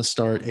would want to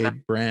start a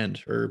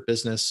brand or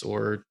business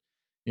or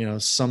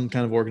some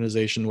kind of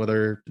organization,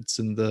 whether it's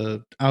in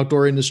the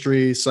outdoor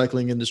industry,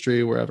 cycling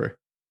industry, wherever?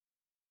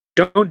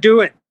 Don't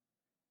do it.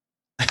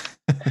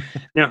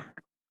 No,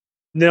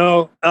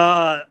 no.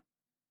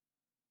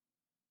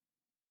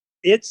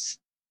 It's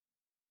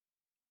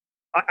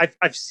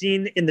I've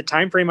seen in the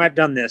time frame I've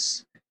done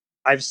this,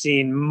 I've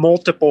seen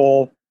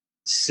multiple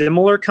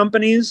similar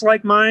companies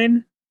like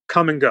mine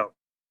come and go,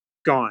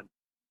 gone,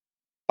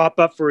 pop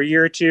up for a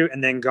year or two,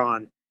 and then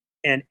gone.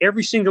 And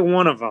every single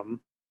one of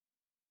them,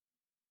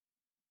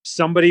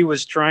 somebody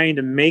was trying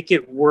to make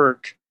it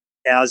work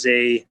as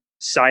a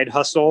side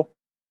hustle,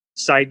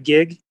 side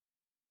gig.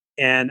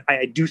 And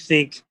I do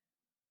think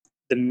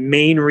the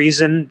main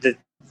reason that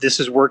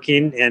this is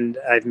working and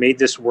I've made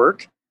this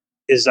work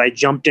is I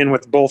jumped in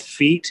with both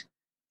feet,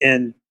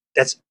 and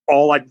that's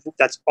all I've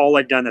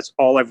done. That's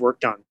all I've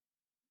worked on.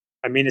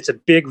 I mean, it's a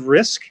big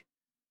risk,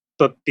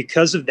 but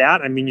because of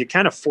that, I mean, you're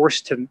kind of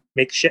forced to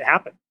make shit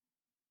happen.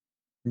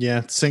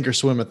 Yeah, sink or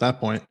swim at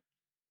that point.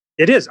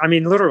 It is. I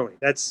mean, literally,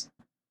 that's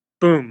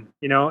boom.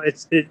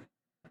 It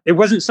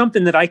wasn't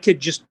something that I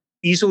could just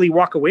easily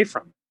walk away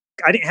from.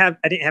 I didn't have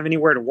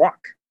anywhere to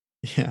walk.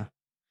 Yeah.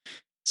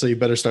 So you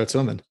better start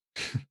swimming.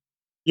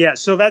 Yeah,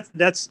 so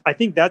that's I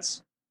think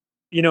that's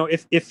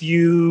if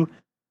you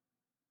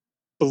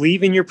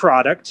believe in your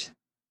product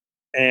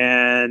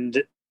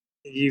and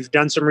you've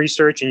done some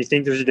research and you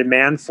think there's a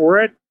demand for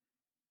it,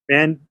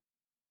 man,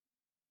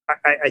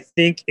 I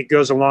think it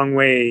goes a long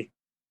way.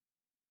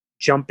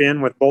 Jump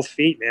in with both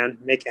feet, man.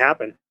 Make it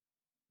happen.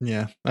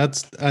 Yeah,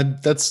 that's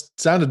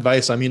sound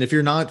advice. I mean, if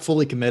you're not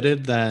fully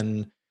committed,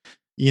 then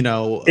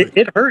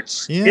it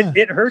hurts. Yeah.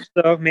 It hurts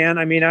though, man.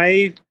 I mean,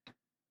 I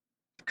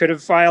could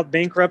have filed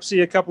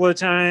bankruptcy a couple of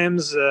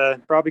times.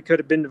 Probably could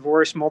have been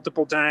divorced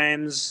multiple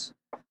times.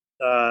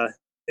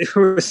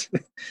 There's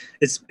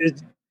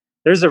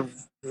a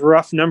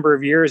rough number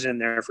of years in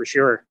there for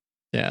sure.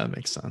 Yeah, that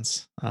makes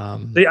sense.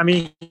 I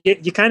mean,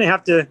 you kind of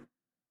have to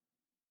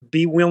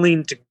be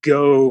willing to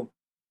go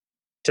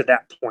to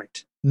that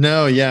point.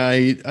 No, yeah,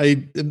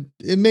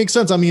 it makes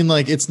sense. I mean,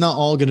 like, it's not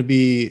all going to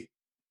be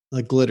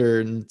like glitter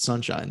and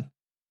sunshine,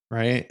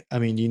 right? I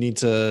mean, you need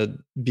to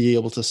be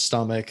able to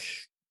stomach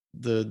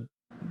the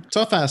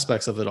tough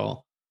aspects of it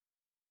all.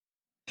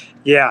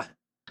 Yeah.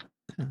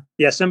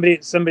 Somebody,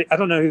 I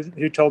don't know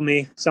who told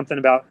me something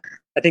about,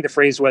 I think the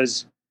phrase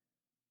was,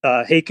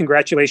 hey,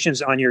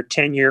 congratulations on your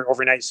 10-year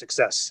overnight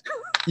success.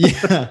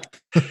 Yeah.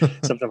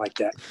 Something like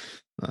that.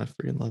 I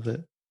freaking love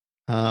it.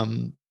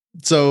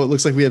 So it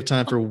looks like we have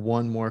time for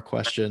one more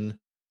question.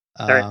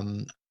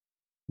 Right.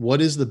 What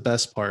is the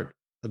best part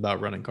about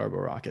running Carbo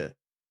Rocket?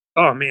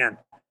 Oh man.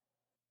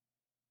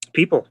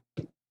 People.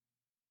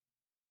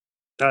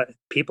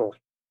 People.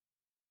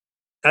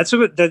 That's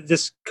what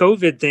this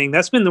COVID thing,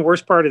 that's been the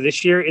worst part of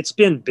this year. It's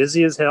been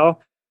busy as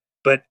hell,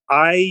 but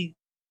I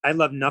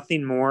love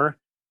nothing more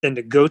than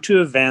to go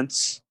to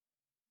events,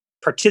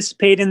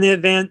 participate in the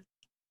event,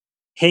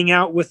 hang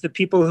out with the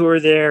people who are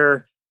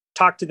there,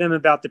 talk to them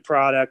about the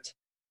product.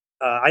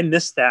 I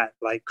miss that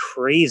like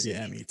crazy.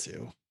 Yeah, me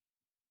too.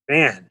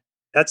 Man,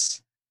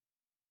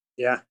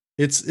 yeah.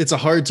 It's a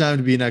hard time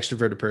to be an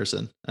extroverted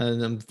person,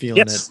 and I'm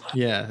feeling it.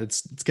 Yeah,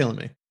 it's killing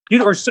me.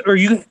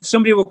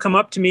 Somebody will come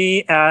up to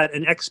me at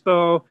an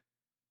expo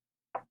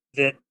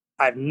that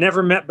I've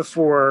never met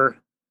before.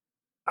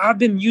 I've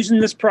been using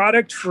this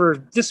product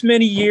for this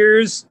many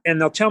years,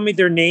 and they'll tell me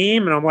their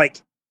name, and I'm like,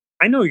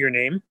 I know your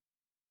name.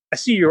 I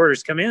see your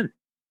orders come in.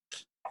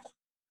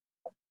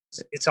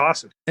 It's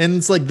awesome. And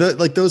it's like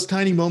those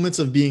tiny moments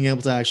of being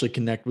able to actually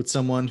connect with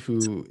someone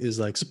who is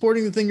like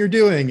supporting the thing you're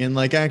doing, and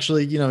like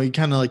actually, you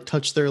kind of like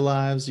touch their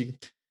lives.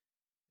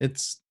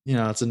 It's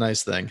a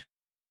nice thing.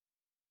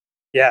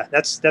 Yeah,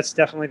 that's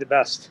definitely the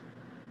best.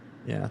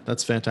 Yeah,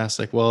 that's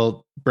fantastic.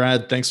 Well,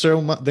 Brad, thanks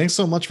so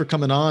much for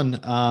coming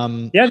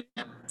on. Yeah.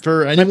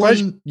 For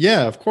anyone,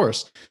 yeah, of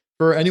course.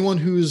 For anyone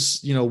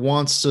who's,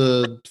 wants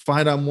to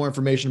find out more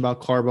information about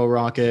Carbo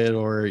Rocket,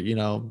 or,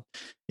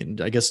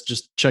 I guess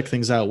just check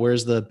things out,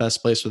 where's the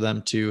best place for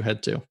them to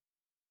head to?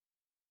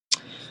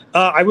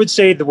 I would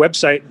say the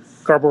website,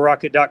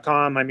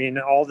 carborocket.com. I mean,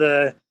 all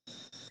the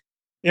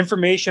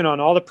information on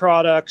all the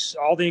products,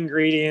 all the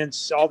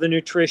ingredients, all the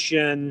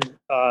nutrition,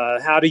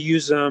 how to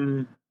use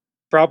them,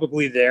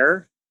 probably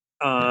there.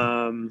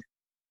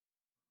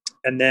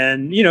 And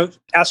then,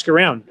 ask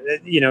around.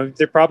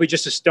 They're probably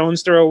just a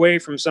stone's throw away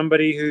from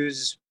somebody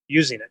who's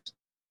using it.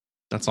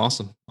 That's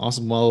awesome.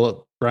 Awesome.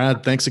 Well,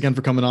 Brad, thanks again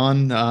for coming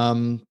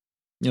on.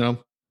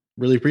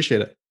 Really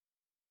appreciate it.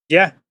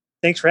 Yeah.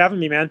 Thanks for having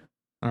me, man.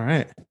 All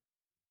right.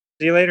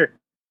 See you later.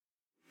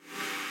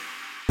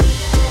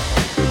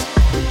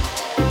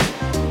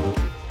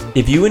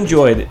 If you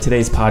enjoyed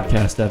today's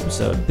podcast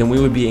episode, then we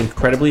would be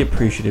incredibly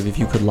appreciative if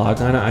you could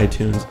log on to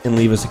iTunes and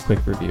leave us a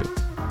quick review.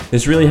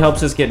 This really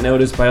helps us get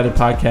noticed by other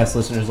podcast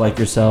listeners like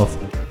yourself.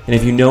 And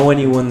if you know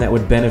anyone that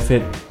would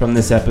benefit from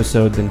this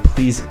eepisode, then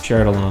please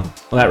share it along.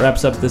 Well, that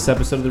wraps up this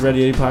episode of the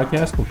Ready Eddie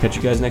Podcast. We'll catch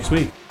you guys next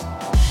week.